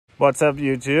What's up,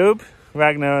 YouTube?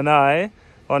 Ragnar and I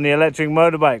on the electric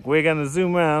motorbike. We're going to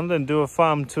zoom around and do a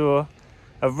farm tour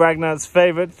of Ragnar's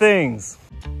favorite things.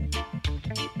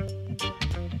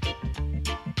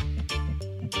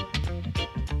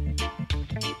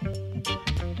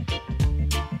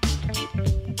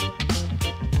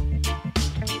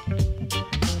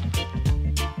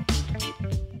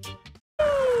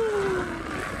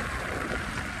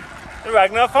 The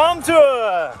Ragnar farm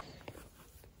tour!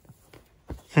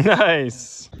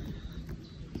 Nice!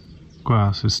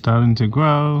 Grass is starting to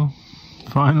grow,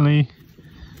 finally.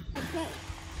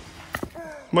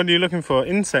 What are you looking for?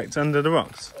 Insects under the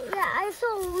rocks? Yeah, I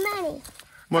saw many.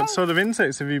 What sort of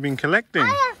insects have you been collecting? I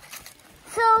have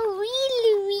so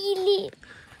really...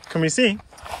 Can we see?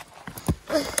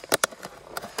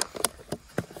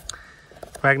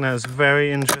 Ragnar's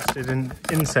very interested in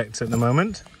insects at the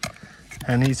moment.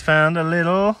 And he's found a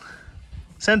little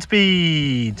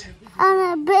centipede. And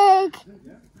a big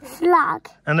slug.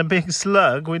 And a big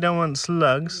slug. We don't want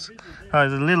slugs. Oh,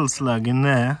 there's a little slug in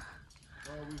there.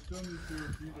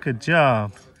 Good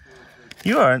job.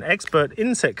 You are an expert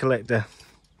insect collector.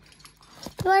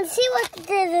 You want to see what it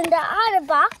is in the other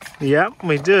box? Yep,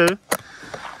 we do.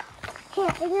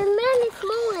 Here, there's many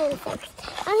small insects.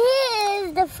 And here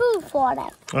is the food for them.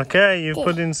 Okay, you've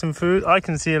put in some food. I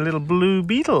can see a little blue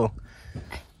beetle.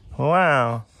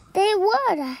 Wow. They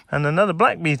were. And another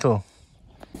black beetle.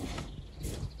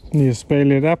 The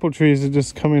espaliered apple trees are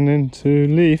just coming into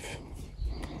leaf.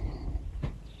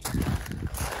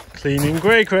 Cleaning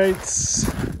grey crates.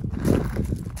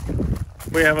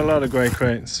 We have a lot of grey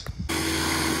crates.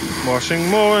 Washing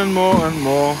more and more and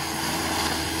more.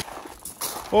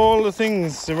 All the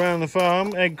things around the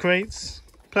farm, egg crates,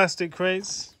 plastic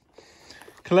crates,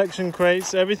 collection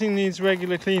crates, everything needs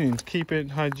regular cleaning to keep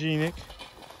it hygienic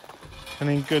and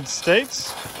in good state.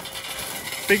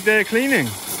 Big day of cleaning.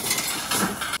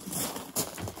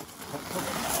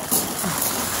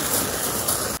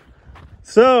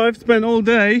 So I've spent all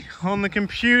day on the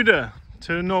computer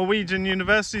to Norwegian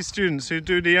university students who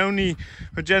do the only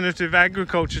regenerative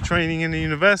agriculture training in the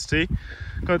university.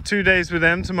 Got 2 days with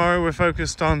them. Tomorrow we're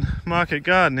focused on market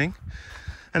gardening.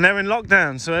 And they're in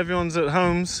lockdown, so everyone's at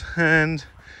homes. And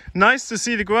nice to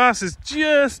see the grass is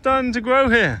just starting to grow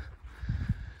here.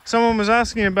 Someone was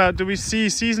asking about, do we see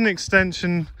season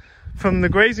extension from the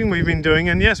grazing we've been doing?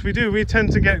 And yes, we do. We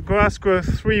tend to get grass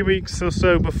growth 3 weeks or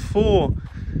so before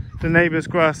the neighbour's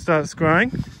grass starts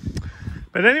growing.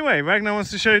 But anyway, Ragnar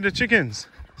wants to show you the chickens.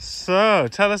 So,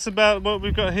 tell us about what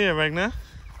we've got here, Ragnar.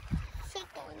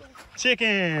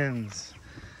 Chickens.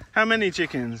 How many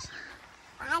chickens?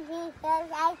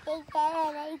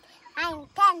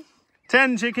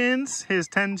 10 chickens. Here's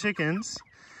 10 chickens.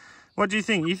 What do you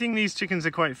think? You think these chickens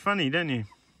are quite funny, don't you?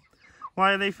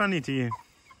 Why are they funny to you?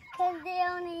 Because they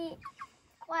only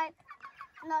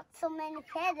not so many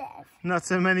feathers. Not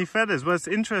so many feathers. Well, it's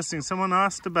interesting. Someone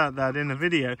asked about that in a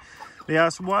video. They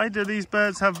asked, why do these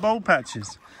birds have bulb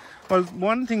patches? Well,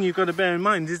 one thing you've got to bear in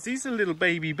mind is these are little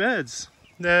baby birds.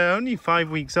 They're only 5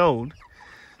 weeks old,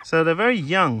 so they're very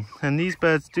young, and these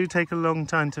birds do take a long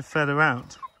time to feather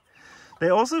out.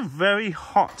 They're also very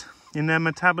hot in their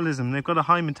metabolism. They've got a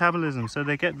high metabolism, so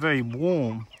they get very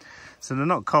warm. So they're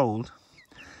not cold,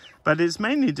 but it's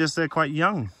mainly just they're quite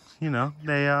young. You know,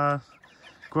 they are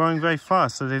growing very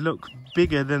fast, so they look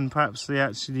bigger than perhaps they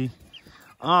actually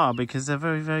are because they're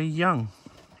very, very young.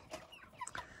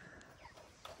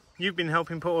 You've been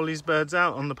helping put all these birds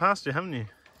out on the pasture, haven't you?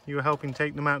 You were helping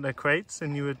take them out their crates,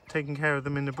 and you were taking care of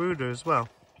them in the brooder as well.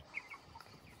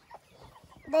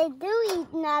 They do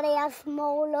eat now, they are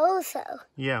small also.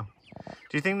 Yeah.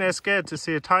 Do you think they're scared to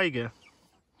see a tiger?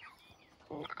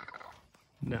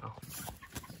 No.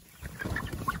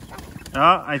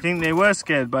 Oh, I think they were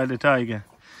scared by the tiger.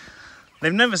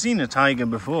 They've never seen a tiger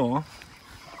before,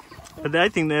 but I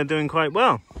think they're doing quite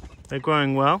well. They're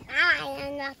growing well. I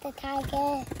am not the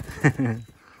tiger.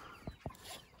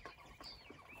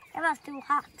 It was too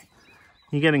hot.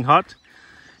 You're getting hot?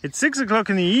 It's 6 o'clock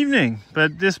in the evening,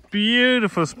 but this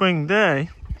beautiful spring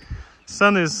day,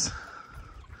 sun is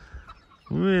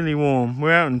really warm.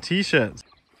 We're out in t-shirts.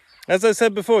 As I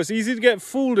said before, it's easy to get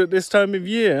fooled at this time of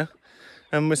year,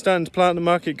 and we're starting to plant the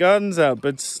market gardens out,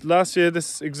 but last year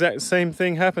this exact same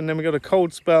thing happened. Then we got a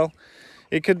cold spell.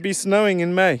 It could be snowing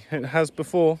in May. It has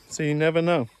before, so you never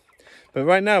know. But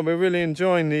right now we're really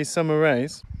enjoying these summer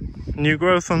rays. New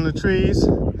growth on the trees.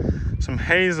 Some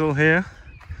hazel here,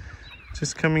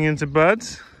 just coming into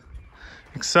buds.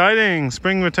 Exciting,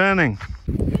 spring returning.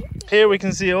 Here we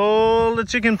can see all the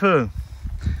chicken poo.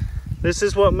 This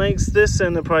is what makes this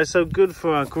enterprise so good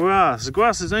for our grass. The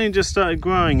grass has only just started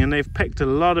growing and they've picked a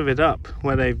lot of it up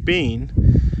where they've been,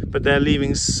 but they're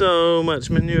leaving so much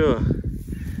manure.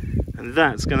 And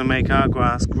that's going to make our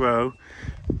grass grow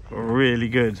really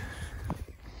good.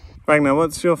 Ragnar,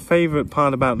 what's your favourite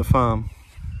part about the farm?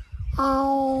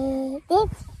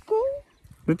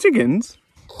 The chickens?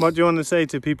 What do you want to say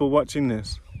to people watching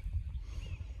this?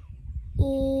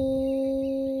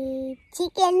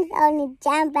 Chickens only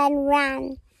jump and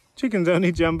run. Chickens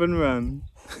only jump and run.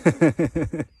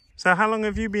 So how long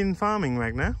have you been farming,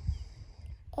 Ragnar?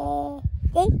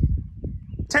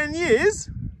 10 years?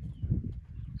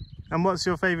 And what's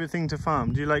your favourite thing to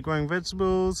farm? Do you like growing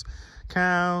vegetables,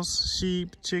 cows,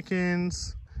 sheep,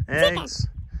 chickens, eggs?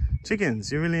 Chickens.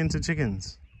 You're really into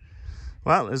chickens.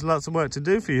 Well, there's lots of work to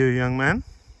do for you, young man.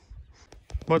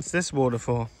 What's this water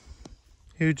for?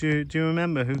 Do you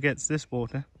remember who gets this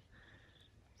water?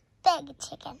 Big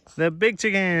chickens. The big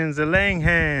chickens, the laying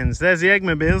hens. There's the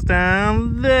eggmobiles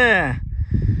down there.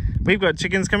 We've got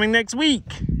chickens coming next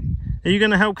week. Are you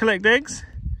going to help collect eggs?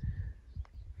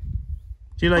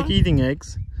 Do you like eating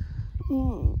eggs?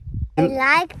 I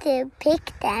like to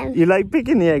pick them. You like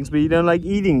picking the eggs, but you don't like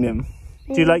eating them.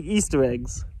 Do you like Easter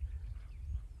eggs?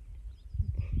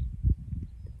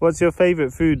 What's your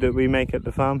favourite food that we make at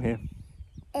the farm here?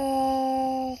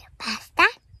 Pasta.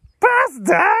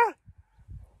 Pasta?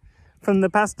 From the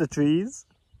pasta trees?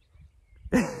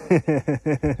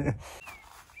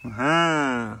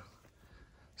 Aha.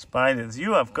 Spiders.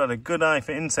 You have got a good eye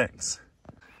for insects.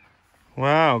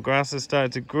 Wow, grass has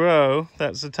started to grow.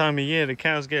 That's the time of year the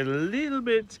cows get a little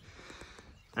bit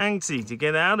antsy to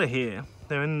get out of here.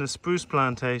 They're in the spruce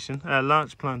plantation,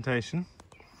 larch plantation.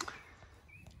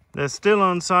 They're still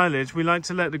on silage. We like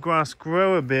to let the grass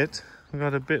grow a bit. We've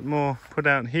got a bit more put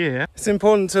out here. It's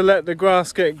important to let the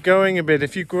grass get going a bit.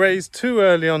 If you graze too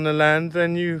early on the land,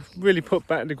 then you really put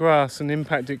back the grass and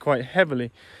impact it quite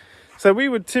heavily. So we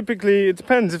would typically, it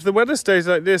depends, if the weather stays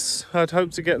like this, I'd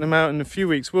hope to get them out in a few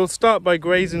weeks. We'll start by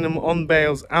grazing them on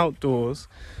bales outdoors,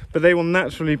 but they will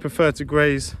naturally prefer to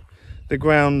graze the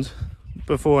ground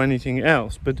before anything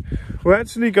else. But we've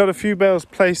actually got a few bales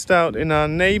placed out in our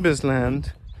neighbour's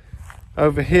land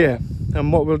over here.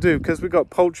 And what we'll do, because we've got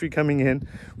poultry coming in,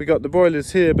 we got the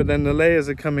broilers here, but then the layers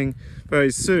are coming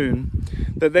very soon,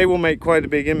 that they will make quite a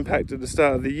big impact at the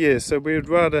start of the year. So we would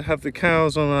rather have the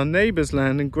cows on our neighbour's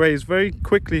land and graze very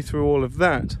quickly through all of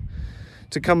that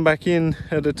to come back in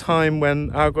at a time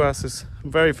when our grass has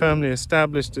very firmly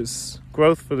established its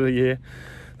growth for the year,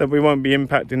 that we won't be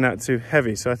impacting that too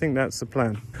heavy. So I think that's the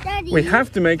plan. Daddy. We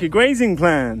have to make a grazing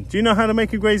plan. Do you know how to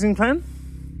make a grazing plan?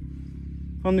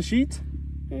 On the sheet?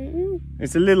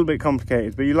 It's a little bit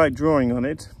complicated, but you like drawing on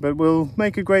it. But we'll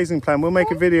make a grazing plan. We'll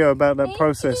make a video about that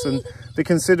process and the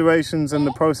considerations and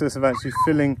the process of actually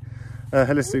filling a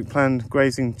holistic planned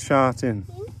grazing chart in.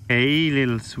 Hey,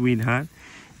 little sweetheart.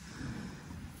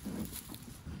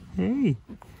 Hey.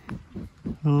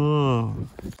 Oh.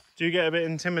 Do you get a bit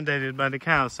intimidated by the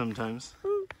cows sometimes?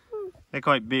 They're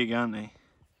quite big, aren't they?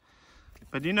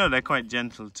 But you know they're quite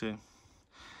gentle too.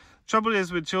 Trouble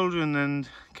is with children and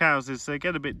cows is they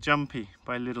get a bit jumpy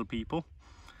by little people,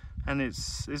 and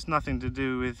it's nothing to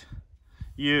do with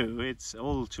you, it's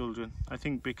all children. I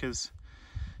think because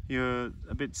you're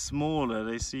a bit smaller,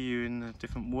 they see you in a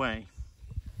different way.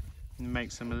 It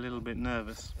makes them a little bit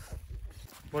nervous.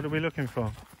 What are we looking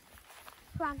for?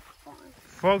 Frog spawn.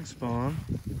 Frog spawn?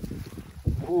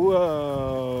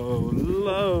 Whoa,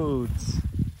 loads!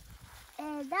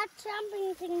 That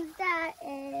jumping thing that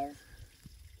is...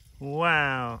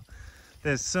 Wow,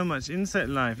 there's so much insect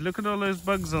life. Look at all those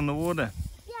bugs on the water.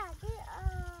 Yeah,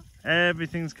 they are...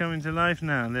 Everything's coming to life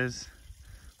now. There's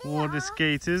water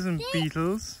skaters and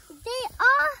beetles. They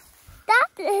are... That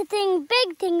thing,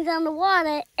 big things on the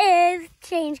water is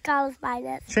change color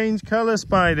spiders. Change color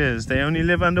spiders. They only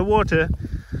live underwater.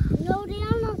 No, they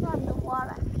are not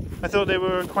underwater. I thought they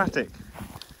were aquatic.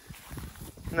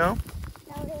 No?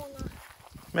 No, they are not.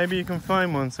 Maybe you can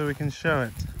find one so we can show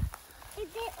it. They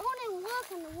only walk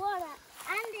in the water,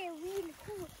 and they're really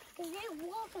cool because they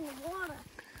walk in the water.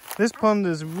 This pond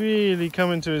is really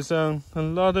coming to its own. A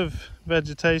lot of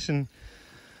vegetation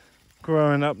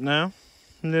growing up now.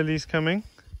 Lilies coming.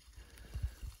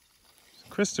 It's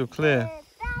crystal clear.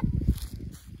 That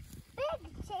big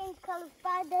change color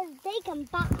spiders, they can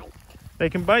bite. They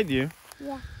can bite you?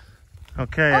 Yeah.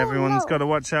 Okay, Oh, everyone's no. got to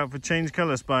watch out for change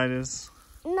color spiders.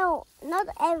 No, not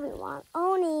everyone.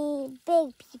 Only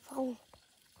big people.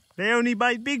 They only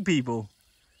bite big people.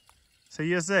 So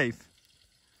you're safe.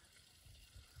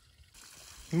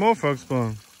 More frog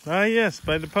spawn. Ah yes,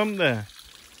 by the pump there.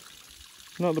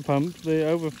 Not the pump, the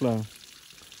overflow.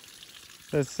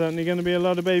 There's certainly going to be a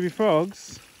lot of baby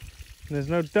frogs. There's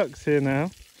no ducks here now.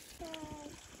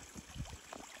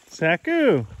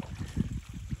 Saku!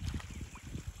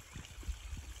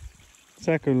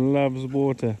 Saku loves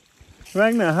water.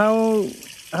 Ragnar,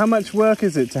 how much work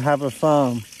is it to have a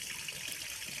farm?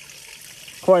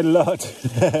 Quite a lot.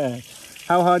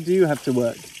 How hard do you have to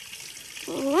work?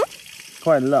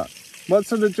 Quite a lot. What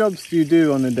sort of jobs do you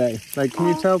do on a day? Like, can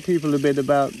you tell people a bit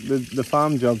about the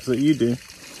farm jobs that you do?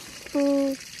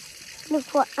 Look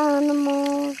for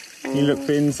animals. You look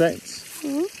for insects?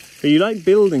 But you like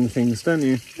building things, don't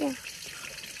you? Yeah.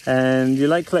 And you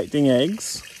like collecting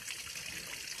eggs?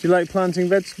 Do you like planting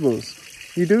vegetables?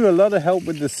 You do a lot of help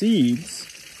with the seeds.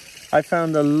 I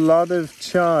found a lot of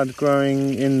chard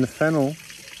growing in the fennel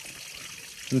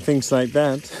and things like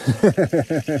that.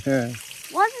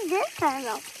 What is this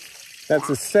fennel? That's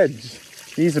a sedge.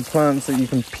 These are plants that you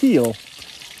can peel.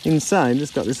 Inside,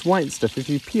 it's got this white stuff. If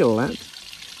you peel that,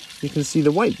 you can see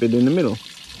the white bit in the middle.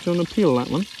 Do you want to peel that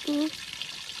one?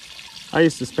 I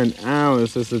used to spend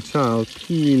hours as a child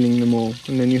peeling them all,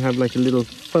 and then you have like a little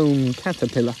foam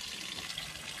caterpillar.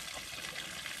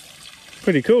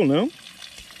 Pretty cool, no?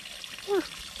 Yeah.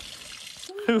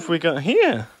 Who have we got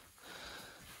here?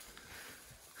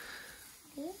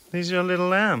 These are your little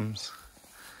lambs.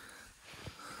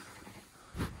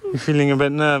 You're feeling a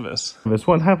bit nervous.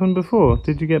 What happened before?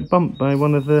 Did you get bumped by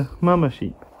one of the mama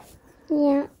sheep?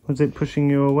 Yeah. Was it pushing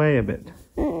you away a bit?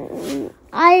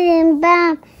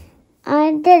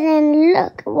 I didn't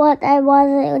look what I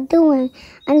was doing,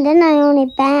 and then I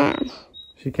only bam.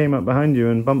 She came up behind you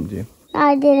and bumped you?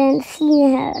 I didn't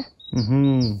see her.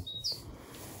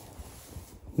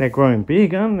 They're growing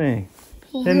big, aren't they?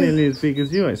 Yeah. They're nearly as big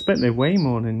as you. I expect they weigh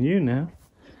more than you now.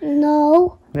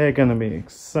 No. They're going to be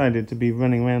excited to be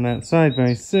running around outside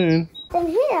very soon. Then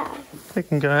here. They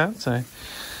can go outside.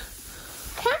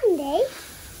 Can they?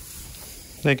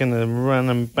 They're going to run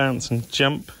and bounce and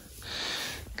jump.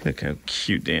 Look how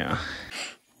cute they are.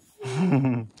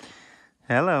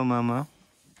 Hello, Mama.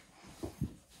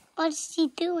 What's she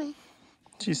doing?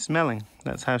 She's smelling.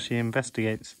 That's how she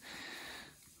investigates.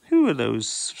 Who are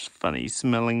those funny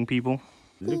smelling people?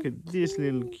 Look at this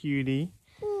little cutie.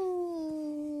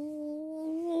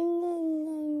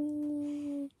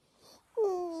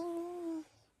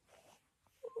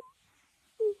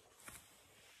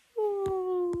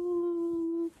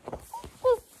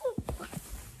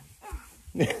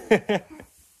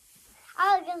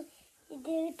 I'm going to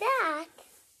do that.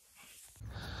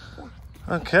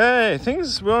 Okay,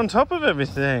 we're on top of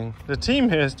everything. The team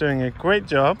here is doing a great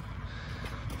job.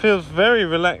 Feels very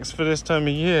relaxed for this time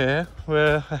of year.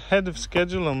 We're ahead of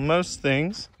schedule on most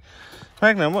things.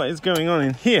 Ragnar, what is going on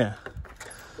in here?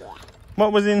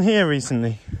 What was in here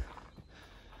recently?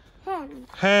 Hens.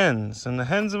 Hens, and the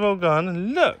hens have all gone.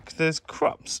 And look, there's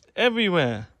crops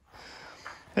everywhere.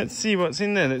 Let's see what's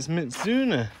in there. It's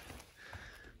Mitsuna.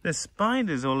 There's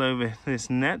spiders all over this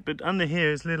net, but under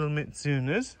here is little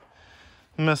Mitsunas.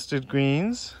 Mustard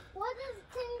greens. What is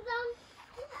things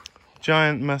on?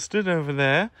 Giant mustard over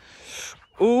there.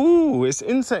 Ooh, it's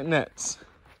insect nets.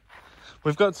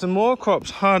 We've got some more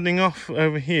crops hardening off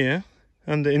over here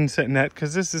under insect net,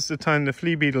 because this is the time the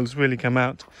flea beetles really come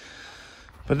out.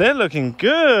 But they're looking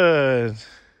good.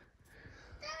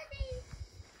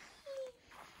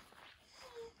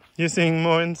 You're seeing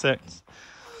more insects.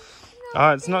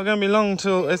 It's not going to be long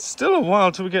till, it's still a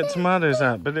while till we get tomatoes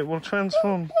out, but it will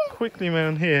transform quickly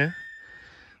around here.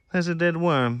 There's a dead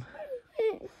worm.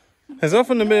 There's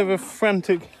often a bit of a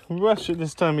frantic rush at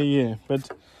this time of year, but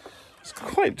it's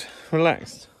quite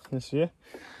relaxed this year.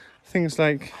 Feels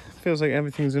like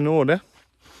everything's in order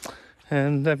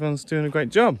and everyone's doing a great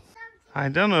job. I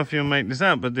don't know if you'll make this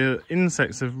out, but the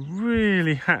insects have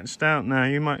really hatched out now.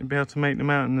 You might be able to make them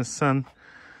out in the sun.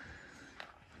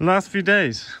 Last few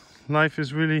days, life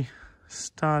is really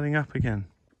starting up again.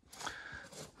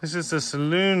 This is the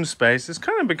saloon space. It's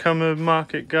kind of become a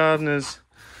market gardener's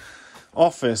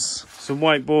office. It's a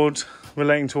whiteboard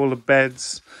relating to all the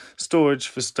beds, storage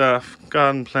for stuff,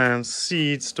 garden plants,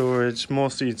 seed storage,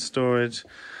 more seed storage,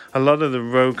 a lot of the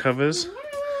row covers,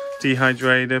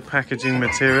 dehydrator, packaging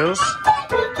materials,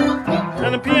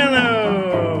 and a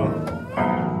piano!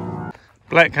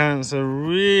 Blackcurrants are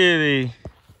really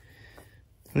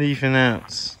leafing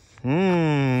out.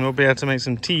 We'll be able to make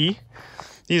some tea.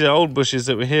 These are old bushes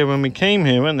that were here when we came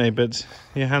here, weren't they? But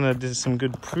Johanna did some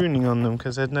good pruning on them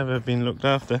because they'd never been looked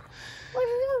after.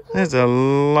 There's a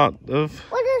lot of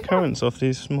currants off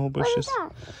these small bushes.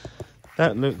 What is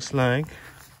that looks like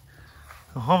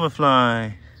a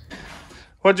hoverfly.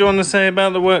 What do you want to say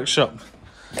about the workshop?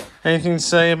 Anything to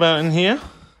say about in here?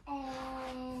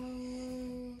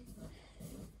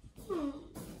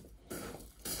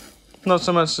 Not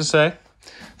so much to say.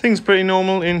 Things pretty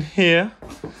normal in here.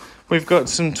 We've got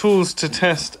some tools to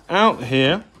test out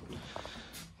here.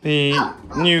 The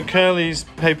new Curly's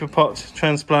paper pot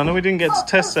transplanter. We didn't get to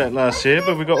test that last year,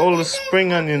 but we got all the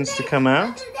spring onions to come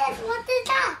out. What is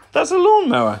that? That's a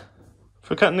lawnmower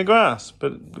for cutting the grass,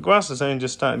 but the grass has only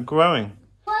just started growing.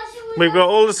 We've got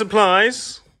all the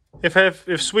supplies.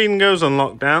 If Sweden goes on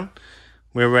lockdown,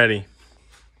 we're ready.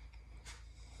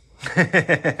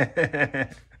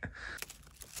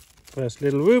 First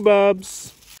little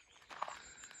rhubarbs.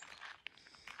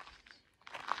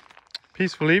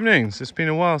 Peaceful evenings. It's been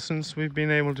a while since we've been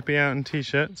able to be out in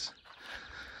t-shirts.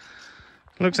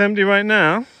 Looks empty right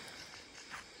now.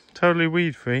 Totally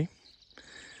weed free.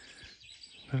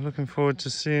 We're looking forward to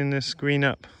seeing this green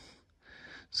up.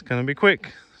 It's going to be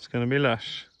quick. It's going to be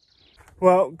lush.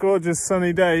 Well, gorgeous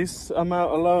sunny days. I'm out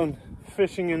alone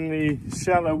fishing in the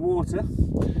shallow water.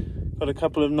 Got a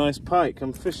couple of nice pike.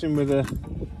 I'm fishing with a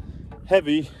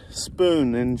heavy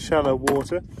spoon in shallow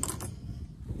water.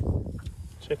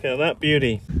 Check out that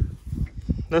beauty.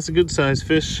 That's a good sized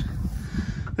fish.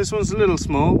 This one's a little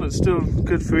small, but still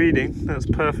good for eating. That's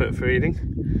perfect for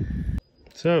eating.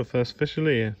 So, first fish of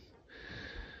the year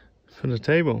for the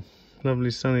table. Lovely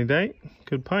sunny day,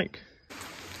 good pike.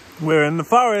 We're in the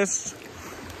forest.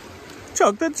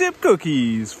 Chocolate chip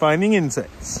cookies, finding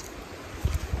insects.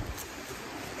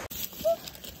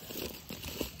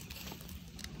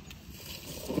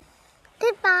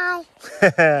 Goodbye.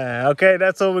 Okay,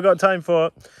 that's all we've got time for.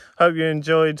 Hope you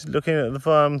enjoyed looking at the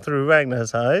farm through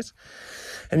Ragnars' eyes.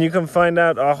 And you can find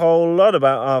out a whole lot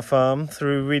about our farm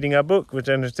through reading our book,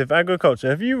 Regenerative Agriculture.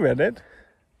 Have you read it?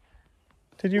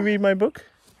 Did you read my book?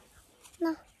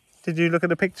 No. Did you look at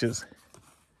the pictures?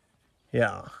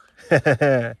 Yeah.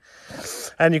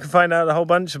 And you can find out a whole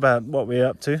bunch about what we're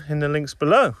up to in the links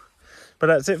below. But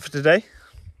that's it for today.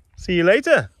 See you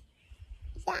later.